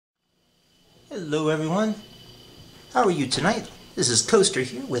Hello everyone, how are you tonight? This is Coaster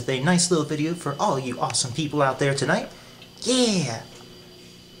here with a nice little video for all you awesome people out there tonight. Yeah!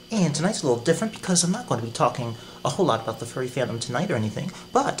 And tonight's a little different because I'm not going to be talking a whole lot about the furry fandom tonight or anything,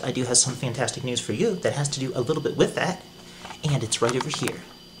 but I do have some fantastic news for you that has to do a little bit with that, and it's right over here.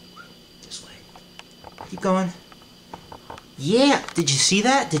 This way. Keep going. Yeah! Did you see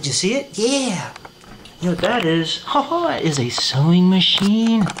that? Did you see it? Yeah! You know what that is? Haha, it is a sewing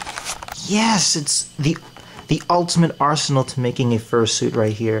machine. Yes, it's the ultimate arsenal to making a fursuit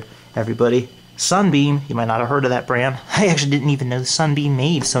right here, everybody. Sunbeam, you might not have heard of that brand. I actually didn't even know Sunbeam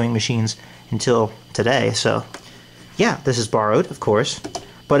made sewing machines until today, so yeah, this is borrowed, of course,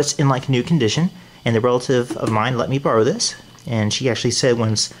 but it's in like new condition, and the relative of mine let me borrow this, and she actually said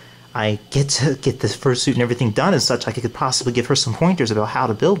once I get this fursuit and everything done and such, I could possibly give her some pointers about how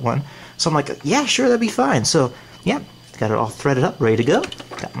to build one. So I'm like, yeah, sure, that'd be fine. So yeah, got it all threaded up, ready to go.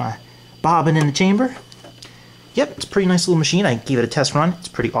 Got my bobbin in the chamber. Yep, it's a pretty nice little machine. I gave it a test run. It's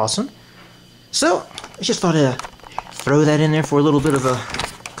pretty awesome. So I just thought I'd throw that in there for a little bit of a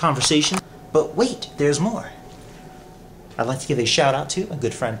conversation. But wait, there's more. I'd like to give a shout out to my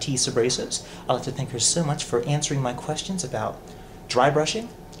good friend Tsebresos. I'd like to thank her so much for answering my questions about dry brushing,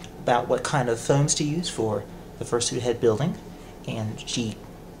 about what kind of foams to use for the fursuit head building, and she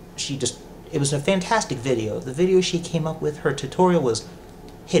just, it was a fantastic video. The video she came up with, her tutorial was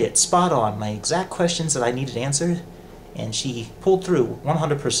hit it spot on, my exact questions that I needed answered, and she pulled through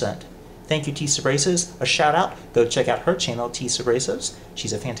 100%. Thank you, Tesbresos. A shout out, go check out her channel, Tsebresos.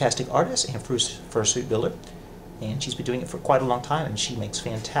 She's a fantastic artist and fursuit builder, and she's been doing it for quite a long time, and she makes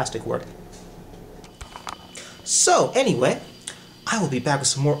fantastic work. So anyway, I will be back with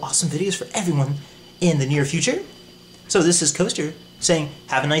some more awesome videos for everyone in the near future. So this is Coaster saying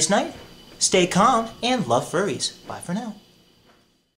have a nice night, stay calm, and love furries. Bye for now.